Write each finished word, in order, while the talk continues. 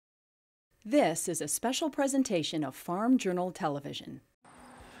This is a special presentation of Farm Journal Television.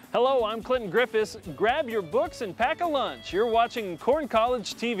 Hello, I'm Clinton Griffiths. Grab your books and pack a lunch. You're watching Corn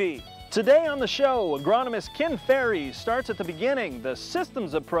College TV. Today on the show, agronomist Ken Ferry starts at the beginning, the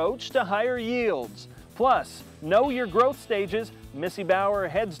systems approach to higher yields. Plus, know your growth stages. Missy Bauer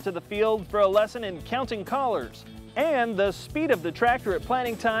heads to the field for a lesson in counting collars. And the speed of the tractor at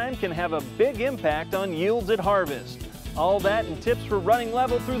planting time can have a big impact on yields at harvest. All that and tips for running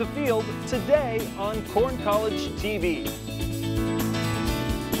level through the field today on Corn College TV.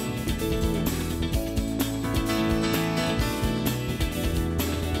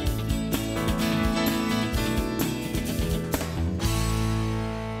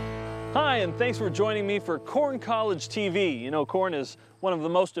 Hi, and thanks for joining me for Corn College TV. You know, corn is one of the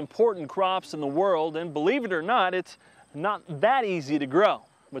most important crops in the world, and believe it or not, it's not that easy to grow,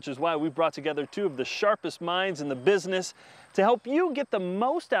 which is why we brought together two of the sharpest minds in the business to help you get the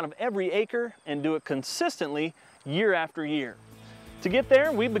most out of every acre and do it consistently year after year. To get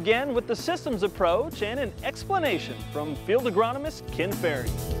there, we began with the systems approach and an explanation from field agronomist Ken Ferry.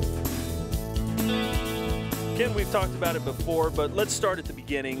 Ken, we've talked about it before, but let's start at the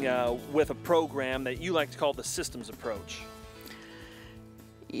beginning with a program that you like to call the systems approach.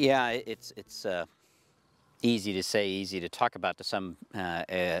 Yeah, it's easy to say, easy to talk about to some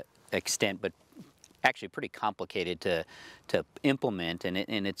extent, but actually pretty complicated to implement. And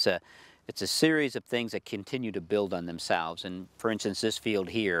it's a series of things that continue to build on themselves. And for instance, this field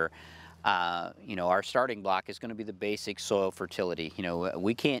here, you know, our starting block is going to be the basic soil fertility. You know,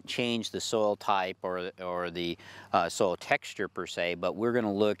 we can't change the soil type or the soil texture per se, but we're going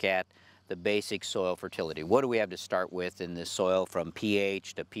to look at the basic soil fertility. What do we have to start with in this soil from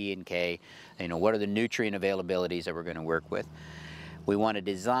pH to P and K? You know, what are the nutrient availabilities that we're going to work with? We want to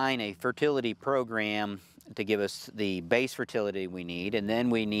design a fertility program to give us the base fertility we need, and then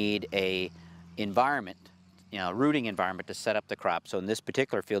we need a environment, you know, rooting environment to set up the crop. So in this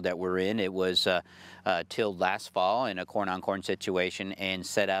particular field that we're in, it was tilled last fall in a corn-on-corn situation and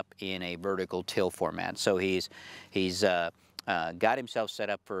set up in a vertical till format. So he's got himself set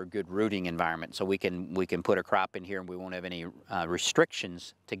up for a good rooting environment. So we can put a crop in here and we won't have any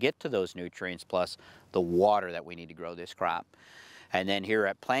restrictions to get to those nutrients plus the water that we need to grow this crop. And then here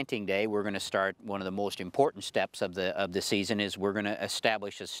at planting day, we're going to start one of the most important steps of the season is we're going to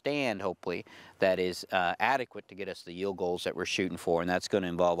establish a stand, hopefully, that is adequate to get us the yield goals that we're shooting for. And that's going to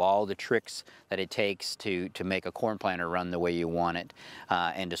involve all the tricks that it takes to make a corn planter run the way you want it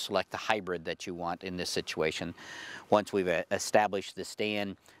and to select the hybrid that you want in this situation. Once we've established the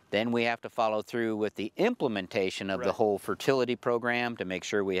stand, then we have to follow through with the implementation of the whole fertility program to make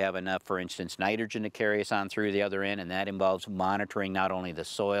sure we have enough, for instance, nitrogen to carry us on through the other end, and that involves monitoring not only the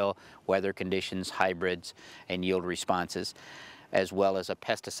soil, weather conditions, hybrids, and yield responses, as well as a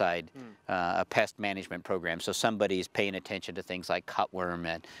pesticide, a pest management program. So somebody's paying attention to things like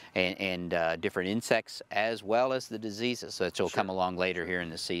cutworm and different insects, as well as the diseases that will come along later here in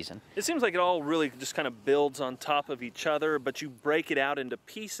the season. It seems like it all really just kind of builds on top of each other, but you break it out into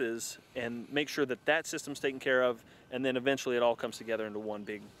pieces and make sure that that system's taken care of, and then eventually it all comes together into one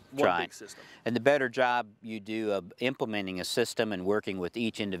big system. And the better job you do of implementing a system and working with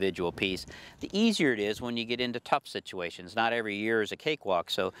each individual piece, the easier it is when you get into tough situations. Not every year is a cakewalk,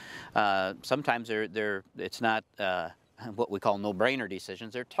 so sometimes it's not what we call no-brainer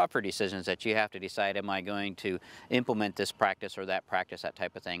decisions. They're tougher decisions that you have to decide, am I going to implement this practice or that practice, that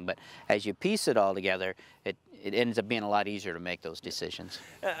type of thing. But as you piece it all together, it ends up being a lot easier to make those decisions.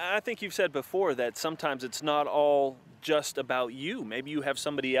 I think you've said before that sometimes it's not all just about you. Maybe you have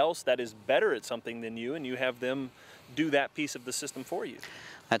somebody else that is better at something than you, and you have them do that piece of the system for you.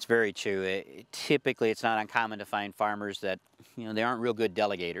 That's very true. Typically, it's not uncommon to find farmers that, you know, they aren't real good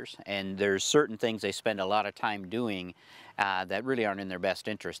delegators, and there's certain things they spend a lot of time doing that really aren't in their best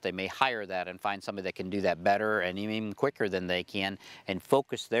interest. They may hire that and find somebody that can do that better and even quicker than they can and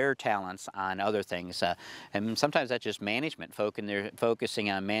focus their talents on other things. And sometimes that's just management, focusing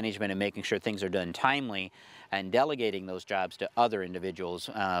on management and making sure things are done timely and delegating those jobs to other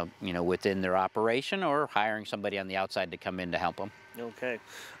individuals, you know, within their operation or hiring somebody on the outside to come in to help them. Okay.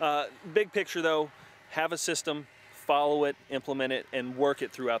 Big picture though, have a system, follow it, implement it, and work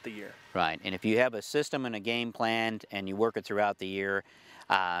it throughout the year. Right, and if you have a system and a game plan and you work it throughout the year,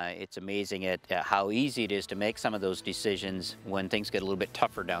 it's amazing at how easy it is to make some of those decisions when things get a little bit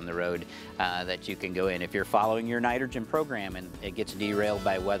tougher down the road that you can go in. If you're following your nitrogen program and it gets derailed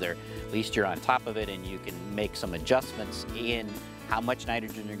by weather, at least you're on top of it and you can make some adjustments in how much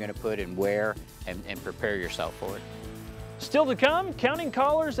nitrogen you're going to put and where and prepare yourself for it. Still to come, counting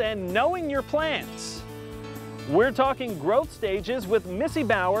collars and knowing your plants. We're talking growth stages with Missy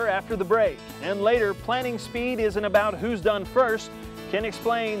Bauer after the break. And later, planting speed isn't about who's done first. Ken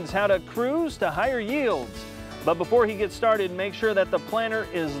explains how to cruise to higher yields. But before he gets started, make sure that the planter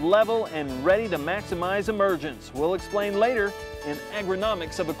is level and ready to maximize emergence. We'll explain later in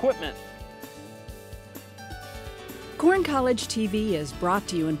Agronomics of Equipment. Corn College TV is brought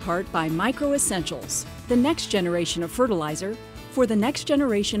to you in part by Micro Essentials, the next generation of fertilizer for the next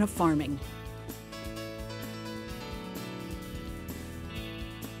generation of farming.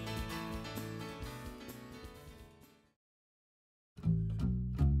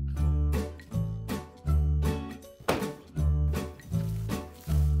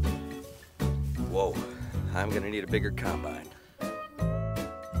 Whoa, I'm gonna need a bigger combine.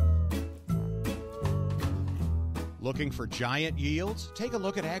 Looking for giant yields? Take a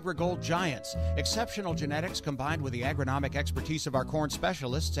look at AgriGold Giants. Exceptional genetics combined with the agronomic expertise of our corn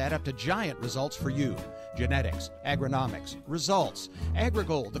specialists add up to giant results for you. Genetics, agronomics, results.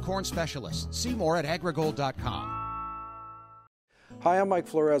 AgriGold, the corn specialists. See more at agrigold.com. Hi, I'm Mike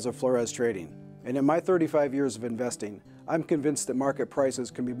Flores of Flores Trading, and in my 35 years of investing, I'm convinced that market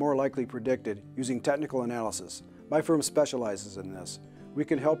prices can be more likely predicted using technical analysis. My firm specializes in this. We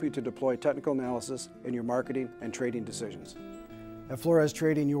can help you to deploy technical analysis in your marketing and trading decisions. At Flores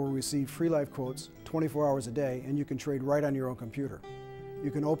Trading, you will receive free live quotes 24 hours a day, and you can trade right on your own computer. You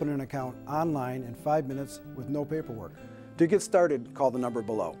can open an account online in 5 minutes with no paperwork. To get started, call the number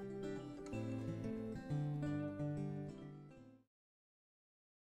below.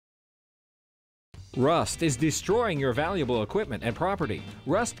 Rust is destroying your valuable equipment and property.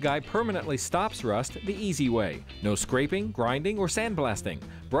 Rust Guy permanently stops rust the easy way. No scraping, grinding, or sandblasting.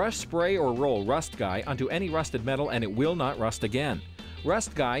 Brush, spray, or roll Rust Guy onto any rusted metal and it will not rust again.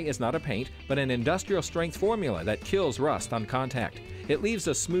 Rust Guy is not a paint, but an industrial strength formula that kills rust on contact. It leaves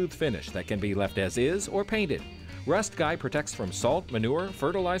a smooth finish that can be left as is or painted. Rust Guy protects from salt, manure,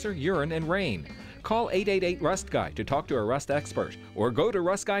 fertilizer, urine, and rain. Call 888-RUST-GUY to talk to a rust expert or go to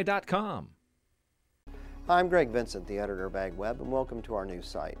rustguy.com. I'm Greg Vincent, the editor of AgWeb, and welcome to our new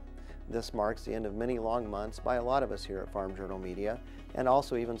site. This marks the end of many long months by a lot of us here at Farm Journal Media, and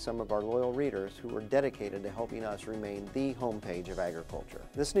also even some of our loyal readers who were dedicated to helping us remain the homepage of agriculture.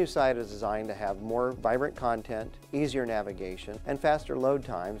 This new site is designed to have more vibrant content, easier navigation, and faster load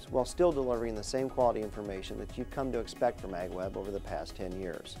times while still delivering the same quality information that you've come to expect from AgWeb over the past 10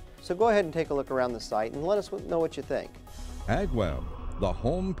 years. So go ahead and take a look around the site and let us know what you think. AgWeb, the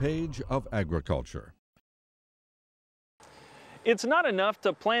homepage of agriculture. It's not enough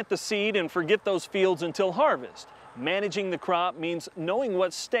to plant the seed and forget those fields until harvest. Managing the crop means knowing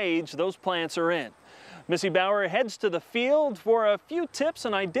what stage those plants are in. Missy Bauer heads to the field for a few tips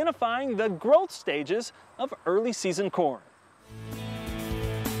on identifying the growth stages of early season corn.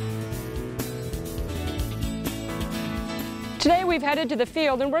 Today we've headed to the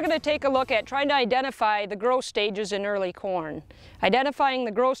field and we're going to take a look at trying to identify the growth stages in early corn. Identifying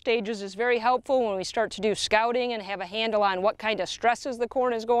the growth stages is very helpful when we start to do scouting and have a handle on what kind of stresses the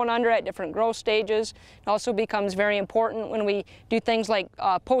corn is going under at different growth stages. It also becomes very important when we do things like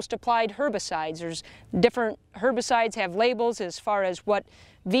post-applied herbicides. There's different herbicides have labels as far as what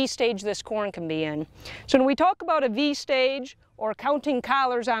V stage this corn can be in. So when we talk about a V stage or counting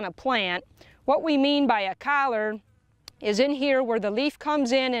collars on a plant, what we mean by a collar is in here where the leaf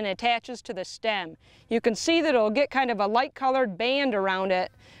comes in and attaches to the stem. You can see that it'll get kind of a light colored band around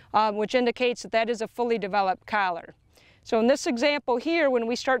it, which indicates that that is a fully developed collar. So in this example here, when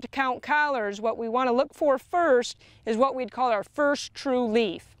we start to count collars, what we want to look for first is what we'd call our first true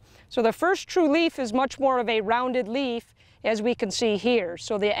leaf. So the first true leaf is much more of a rounded leaf, as we can see here.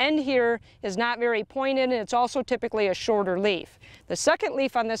 So the end here is not very pointed, and it's also typically a shorter leaf. The second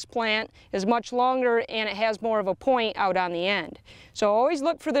leaf on this plant is much longer and it has more of a point out on the end. So always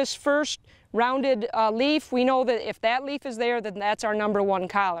look for this first rounded leaf. We know that if that leaf is there, then that's our number one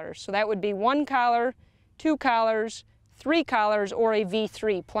collar. So that would be 1 collar, 2 collars, 3 collars, or a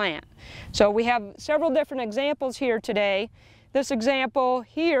V3 plant. So we have several different examples here today. This example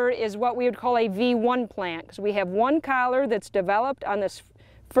here is what we would call a V1 plant, because we have 1 collar that's developed on this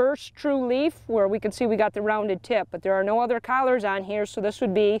first true leaf where we can see we got the rounded tip, but there are no other collars on here, so this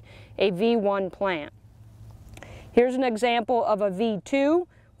would be a V1 plant. Here's an example of a V2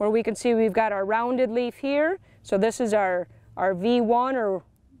 where we can see we've got our rounded leaf here. So this is our V1 or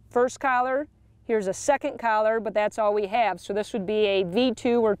first collar. Here's a second collar, but that's all we have. So this would be a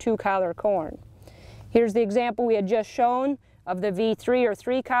V2 or 2 collar corn. Here's the example we had just shown of the V3 or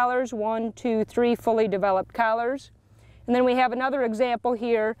 3 collars, 1, 2, 3 fully developed collars. And then we have another example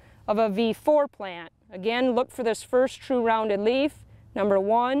here of a V4 plant. Again, look for this first true rounded leaf, number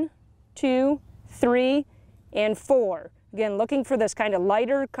 1, 2, 3, and 4. Again, looking for this kind of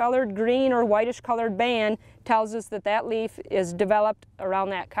lighter colored green or whitish colored band tells us that that leaf is developed around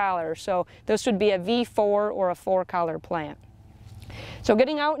that collar. So this would be a V4 or a 4 collar plant. So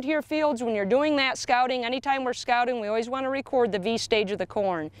getting out into your fields when you're doing that scouting, anytime we're scouting, we always want to record the V stage of the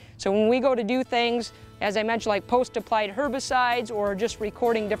corn. So when we go to do things, as I mentioned, like post-applied herbicides or just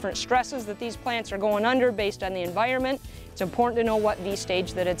recording different stresses that these plants are going under based on the environment, it's important to know what V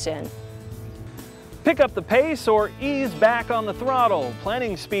stage that it's in. Pick up the pace or ease back on the throttle.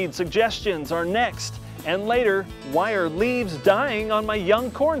 Planting speed suggestions are next. And later, why are leaves dying on my young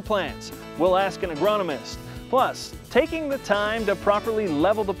corn plants? We'll ask an agronomist. Plus, taking the time to properly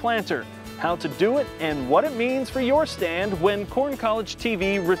level the planter, how to do it, and what it means for your stand when Corn College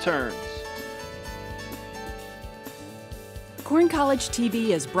TV returns. Corn College TV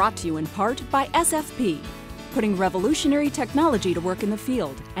is brought to you in part by SFP, putting revolutionary technology to work in the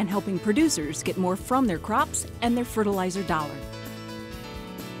field and helping producers get more from their crops and their fertilizer dollar.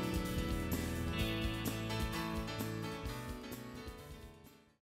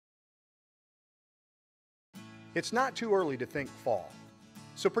 It's not too early to think fall.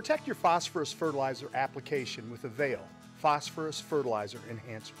 So protect your phosphorus fertilizer application with Avail Phosphorus Fertilizer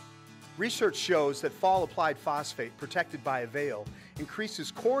Enhancer. Research shows that fall applied phosphate protected by Avail increases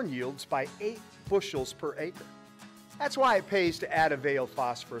corn yields by 8 bushels per acre. That's why it pays to add Avail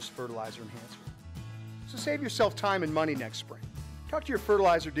Phosphorus Fertilizer Enhancer. So save yourself time and money next spring. Talk to your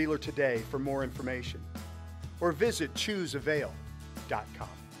fertilizer dealer today for more information or visit chooseavail.com.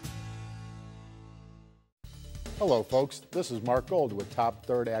 Hello folks, this is Mark Gold with Top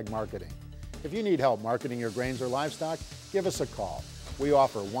Third Ag Marketing. If you need help marketing your grains or livestock, give us a call. We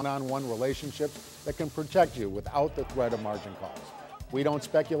offer one-on-one relationships that can protect you without the threat of margin calls. We don't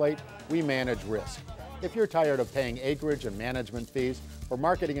speculate, we manage risk. If you're tired of paying acreage and management fees for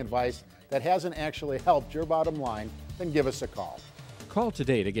marketing advice that hasn't actually helped your bottom line, then give us a call. Call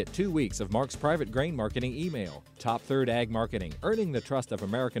today to get 2 weeks of Mark's private grain marketing email. Top Third Ag Marketing, earning the trust of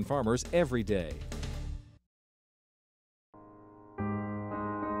American farmers every day.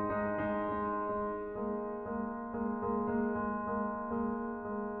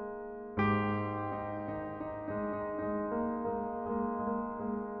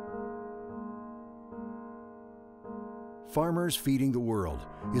 Farmers Feeding the World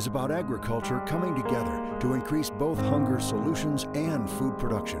is about agriculture coming together to increase both hunger solutions and food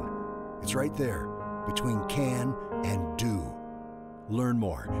production. It's right there, between can and do. Learn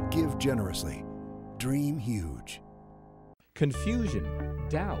more, give generously, dream huge. Confusion,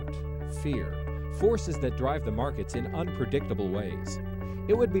 doubt, fear, forces that drive the markets in unpredictable ways.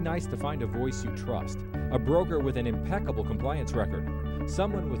 It would be nice to find a voice you trust, a broker with an impeccable compliance record,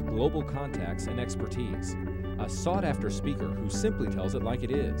 someone with global contacts and expertise, a sought-after speaker who simply tells it like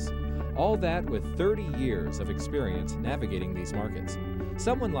it is. All that with 30 years of experience navigating these markets.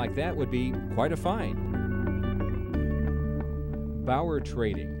 Someone like that would be quite a find. Bauer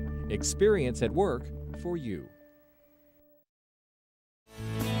Trading. Experience at work for you.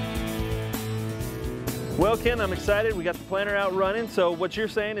 Well, Ken, I'm excited. We got the planter out running. So what you're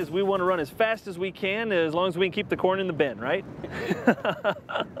saying is we want to run as fast as we can, as long as we can keep the corn in the bin, right?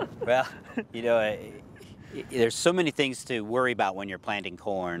 Well, you know, there's so many things to worry about when you're planting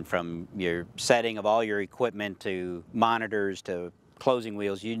corn, from your setting of all your equipment to monitors to closing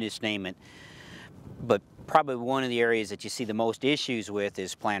wheels, you just name it. But probably one of the areas that you see the most issues with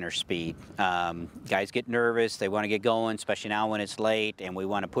is planter speed. Guys get nervous, they want to get going, especially now when it's late, and we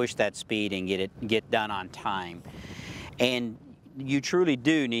want to push that speed and get done on time. And you truly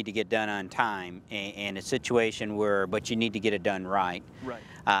do need to get done on time in a situation where, but you need to get it done right. Right.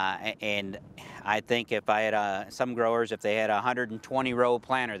 And I think if I had some growers, if they had a 120 row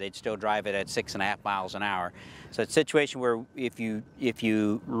planter, they'd still drive it at 6.5 miles an hour. So it's a situation where if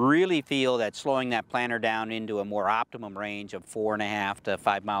you really feel that slowing that planter down into a more optimum range of 4.5 to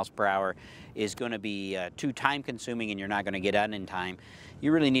 5 miles per hour is going to be too time consuming and you're not going to get done in time,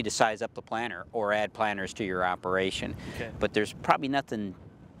 you really need to size up the planter or add planters to your operation. Okay. But there's probably nothing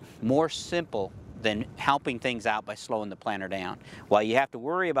more simple than helping things out by slowing the planter down. While you have to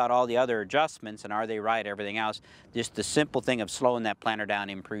worry about all the other adjustments and are they right, everything else, just the simple thing of slowing that planter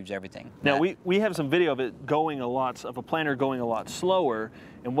down improves everything. Now we have some video of it going of a planter going a lot slower,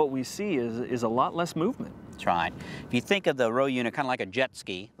 and what we see is a lot less movement. That's right. If you think of the row unit kind of like a jet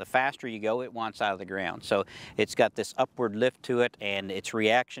ski, the faster you go, it wants out of the ground. So it's got this upward lift to it, and its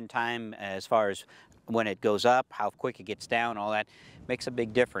reaction time as far as when it goes up, how quick it gets down, all that, makes a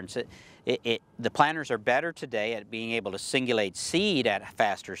big difference. The planters are better today at being able to singulate seed at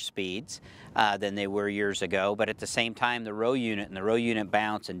faster speeds than they were years ago, but at the same time the row unit and the row unit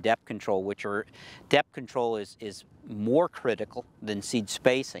bounce and depth control, depth control is more critical than seed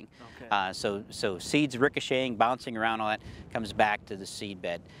spacing. Okay. So seeds ricocheting, bouncing around, all that comes back to the seed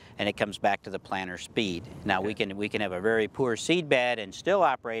bed, and it comes back to the planter speed. Now okay. we can have a very poor seed bed and still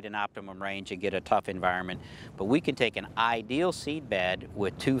operate in optimum range and get a tough environment, but we can take an ideal seed bed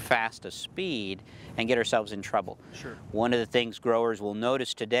with too fast a speed and get ourselves in trouble. Sure. One of the things growers will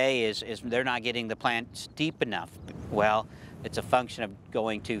notice today is they're not getting the plants deep enough. Well, it's a function of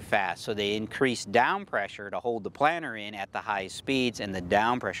going too fast. So they increase down pressure to hold the planter in at the high speeds, and the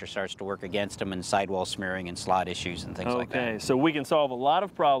down pressure starts to work against them in sidewall smearing and slot issues and things like that. Okay, so we can solve a lot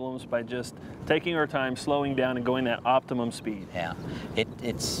of problems by just taking our time, slowing down, and going that optimum speed. Yeah,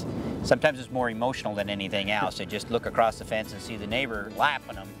 sometimes it's more emotional than anything else. They just look across the fence and see the neighbor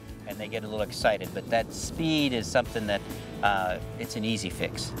lapping them, and they get a little excited. But that speed is something that it's an easy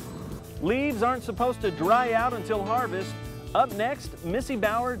fix. Leaves aren't supposed to dry out until harvest. Up next, Missy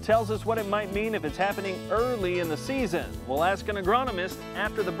Bauer tells us what it might mean if it's happening early in the season. We'll ask an agronomist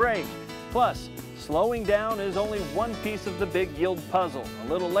after the break. Plus, slowing down is only one piece of the big yield puzzle.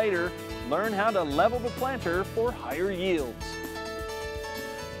 A little later, learn how to level the planter for higher yields.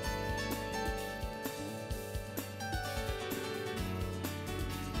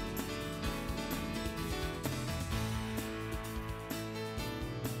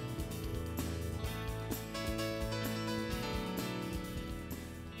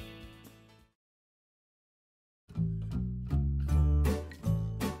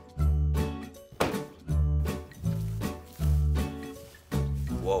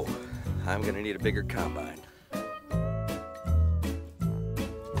 Whoa, I'm gonna need a bigger combine.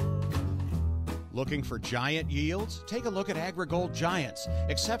 Looking for giant yields? Take a look at AgriGold Giants.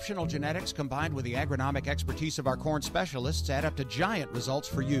 Exceptional genetics combined with the agronomic expertise of our corn specialists add up to giant results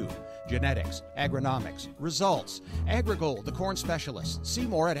for you. Genetics, agronomics, results. AgriGold, the corn specialists. See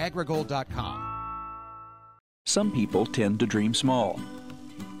more at agrigold.com. Some people tend to dream small.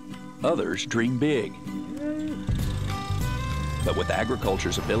 Others dream big. But with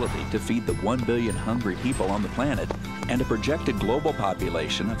agriculture's ability to feed the 1 billion hungry people on the planet and a projected global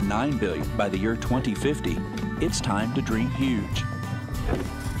population of 9 billion by the year 2050, it's time to dream huge.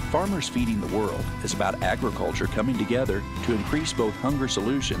 Farmers Feeding the World is about agriculture coming together to increase both hunger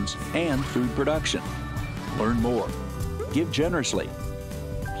solutions and food production. Learn more. Give generously.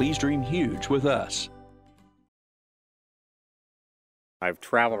 Please dream huge with us. I've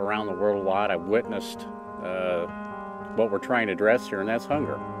traveled around the world a lot. I've witnessed what we're trying to address here, and that's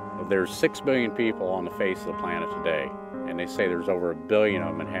hunger. There's 6 billion people on the face of the planet today, and they say there's over 1 billion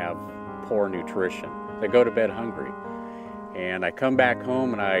of them that have poor nutrition. They go to bed hungry. And I come back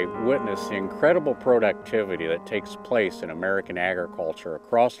home and I witness the incredible productivity that takes place in American agriculture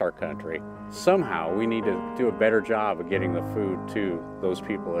across our country. Somehow we need to do a better job of getting the food to those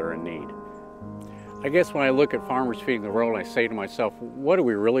people that are in need. I guess when I look at Farmers Feeding the World, I say to myself, what do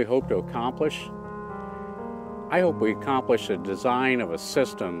we really hope to accomplish? I hope we accomplish a design of a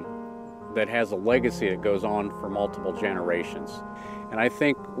system that has a legacy that goes on for multiple generations. And I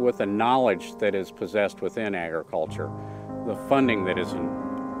think with the knowledge that is possessed within agriculture, the funding that is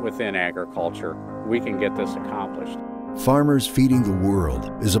within agriculture, we can get this accomplished. Farmers Feeding the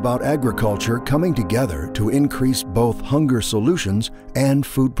World is about agriculture coming together to increase both hunger solutions and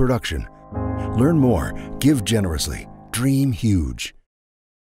food production. Learn more, give generously, dream huge.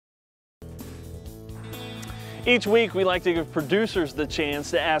 Each week we like to give producers the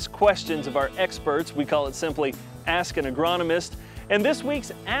chance to ask questions of our experts. We call it simply Ask an Agronomist. In this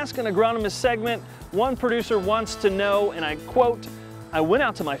week's Ask an Agronomist segment, one producer wants to know, and I quote, "I went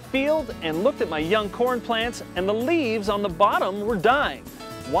out to my field and looked at my young corn plants and the leaves on the bottom were dying.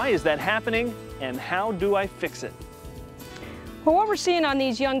 Why is that happening and how do I fix it?" Well, what we're seeing on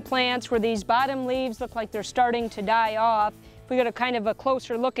these young plants where these bottom leaves look like they're starting to die off, if we get a kind of a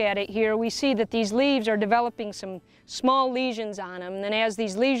closer look at it here, we see that these leaves are developing some small lesions on them. And then as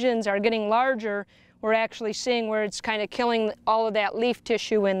these lesions are getting larger, we're actually seeing where it's kind of killing all of that leaf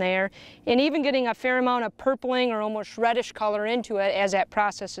tissue in there, and even getting a fair amount of purpling or almost reddish color into it as that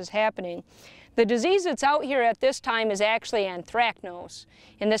process is happening. The disease that's out here at this time is actually anthracnose.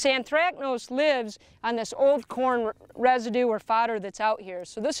 And this anthracnose lives on this old corn residue or fodder that's out here.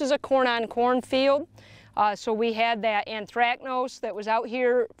 So this is a corn-on-corn field. So we had that anthracnose that was out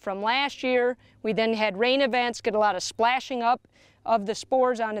here from last year. We then had rain events, get a lot of splashing up of the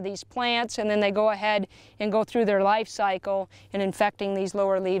spores onto these plants, and then they go ahead and go through their life cycle and infecting these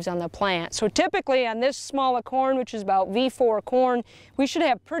lower leaves on the plant. So typically on this small of corn, which is about V4 corn, we should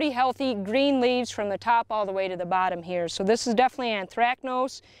have pretty healthy green leaves from the top all the way to the bottom here. So this is definitely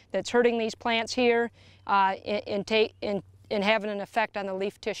anthracnose that's hurting these plants here and having an effect on the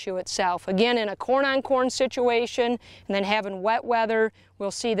leaf tissue itself. Again, in a corn-on-corn situation, and then having wet weather,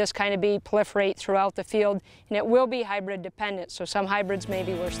 we'll see this kind of bee proliferate throughout the field, and it will be hybrid dependent, so some hybrids may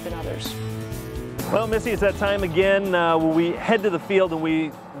be worse than others. Well, Missy, it's that time again when we head to the field and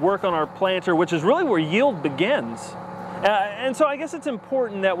we work on our planter, which is really where yield begins. And so I guess it's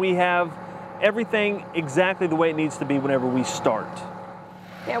important that we have everything exactly the way it needs to be whenever we start.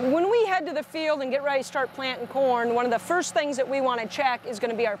 Yeah, when we head to the field and get ready to start planting corn, one of the first things that we want to check is going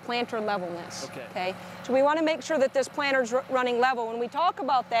to be our planter levelness. Okay? So we want to make sure that this planter's running level. When we talk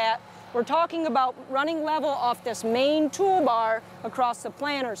about that, we're talking about running level off this main toolbar across the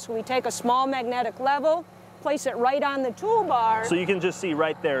planter. So we take a small magnetic level, place it right on the toolbar. So you can just see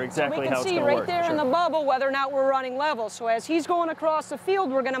right there exactly how it's going to work. We can see right there in the bubble whether or not we're running level. So as he's going across the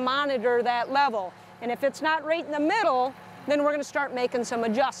field, we're going to monitor that level. And if it's not right in the middle, then we're going to start making some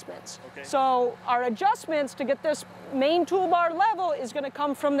adjustments. Okay. So our adjustments to get this main toolbar level is going to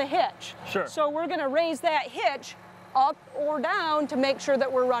come from the hitch. Sure. So we're going to raise that hitch up or down to make sure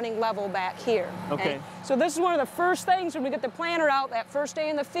that we're running level back here. Okay. So this is one of the first things when we get the planter out that first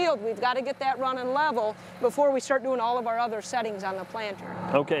day in the field. We've got to get that running level before we start doing all of our other settings on the planter.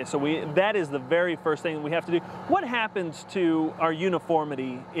 Okay, so that is the very first thing we have to do. What happens to our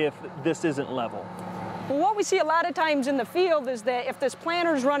uniformity if this isn't level? Well, what we see a lot of times in the field is that if this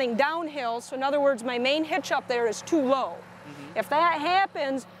planter's running downhill, so in other words, my main hitch up there is too low. If that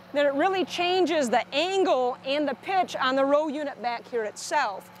happens, then it really changes the angle and the pitch on the row unit back here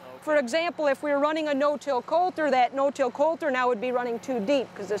itself. For example, if we were running a no-till coulter, that no-till coulter now would be running too deep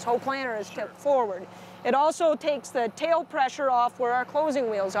because this whole planter is tipped forward. It also takes the tail pressure off where our closing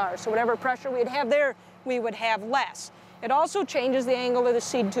wheels are, so whatever pressure we'd have there, we would have less. It also changes the angle of the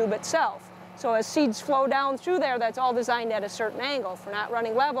seed tube itself. So as seeds flow down through there, that's all designed at a certain angle. If we're not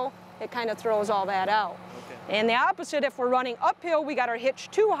running level, it kind of throws all that out. Okay. And the opposite, if we're running uphill, we got our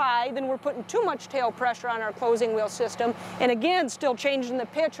hitch too high, then we're putting too much tail pressure on our closing wheel system, and again, still changing the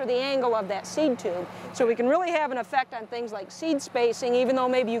pitch or the angle of that seed tube. Okay. So we can really have an effect on things like seed spacing, even though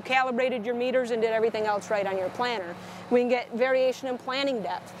maybe you calibrated your meters and did everything else right on your planter. We can get variation in planting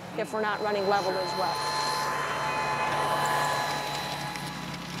depth if we're not running level as well.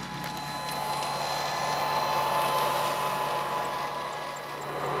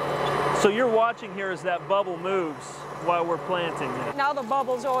 So you're watching here as that bubble moves while we're planting it. Now the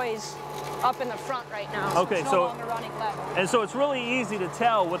bubble's always up in the front right now, so it's no longer running level. And so it's really easy to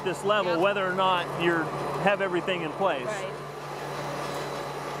tell with this level whether or not you have everything in place. Right.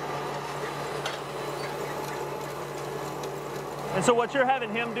 And so what you're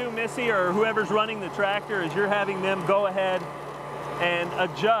having him do, Missy, or whoever's running the tractor, is you're having them go ahead and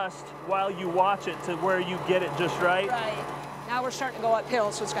adjust while you watch it to where you get it just right? Right. Now we're starting to go uphill,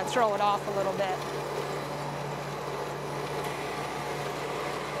 so it's going to throw it off a little bit.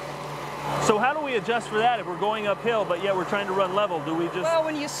 So how do we adjust for that if we're going uphill, but yet we're trying to run level? Do we just... Well,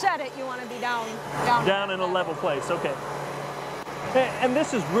 when you set it, you want to be down in a level place, okay. And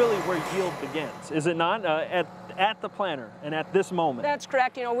this is really where yield begins, is it not? At the planter and at this moment. That's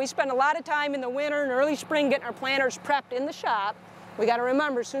correct. You know, we spend a lot of time in the winter and early spring getting our planters prepped in the shop. We got to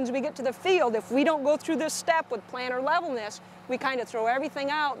remember, as soon as we get to the field, if we don't go through this step with planter levelness, we kind of throw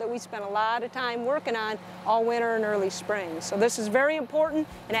everything out that we spent a lot of time working on all winter and early spring. So this is very important,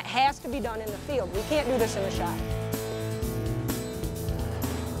 and it has to be done in the field. We can't do this in the shop.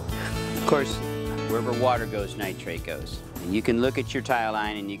 Of course, wherever water goes, nitrate goes. And you can look at your tile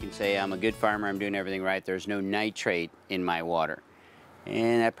line and you can say, I'm a good farmer, I'm doing everything right, there's no nitrate in my water.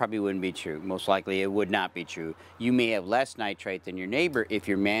 And that probably wouldn't be true. Most likely it would not be true. You may have less nitrate than your neighbor if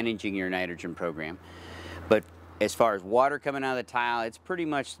you're managing your nitrogen program. But as far as water coming out of the tile, it's pretty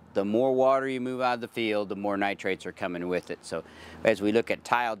much the more water you move out of the field, the more nitrates are coming with it. So as we look at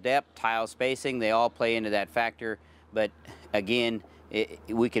tile depth, tile spacing, they all play into that factor. But again,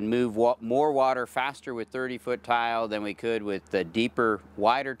 we can move more water faster with 30-foot tile than we could with the deeper,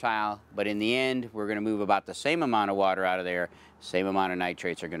 wider tile. But in the end, we're going to move about the same amount of water out of there. Same amount of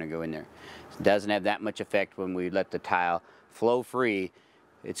nitrates are going to go in there. It doesn't have that much effect when we let the tile flow free.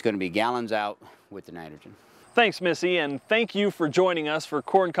 It's going to be gallons out with the nitrogen. Thanks, Missy, and thank you for joining us for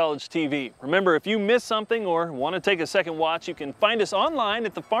Corn College TV. Remember, if you missed something or want to take a second watch, you can find us online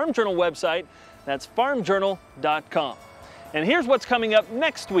at the Farm Journal website, That's farmjournal.com. And here's what's coming up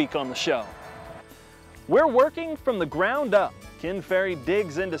next week on the show. We're working from the ground up. Ken Ferry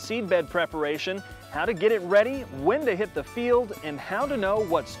digs into seedbed preparation, how to get it ready, when to hit the field, and how to know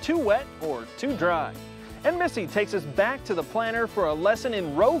what's too wet or too dry. And Missy takes us back to the planter for a lesson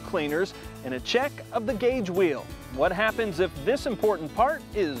in row cleaners and a check of the gauge wheel. What happens if this important part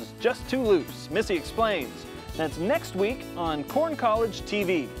is just too loose? Missy explains. That's next week on Corn College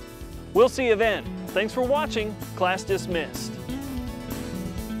TV. We'll see you then. Thanks for watching. Class dismissed.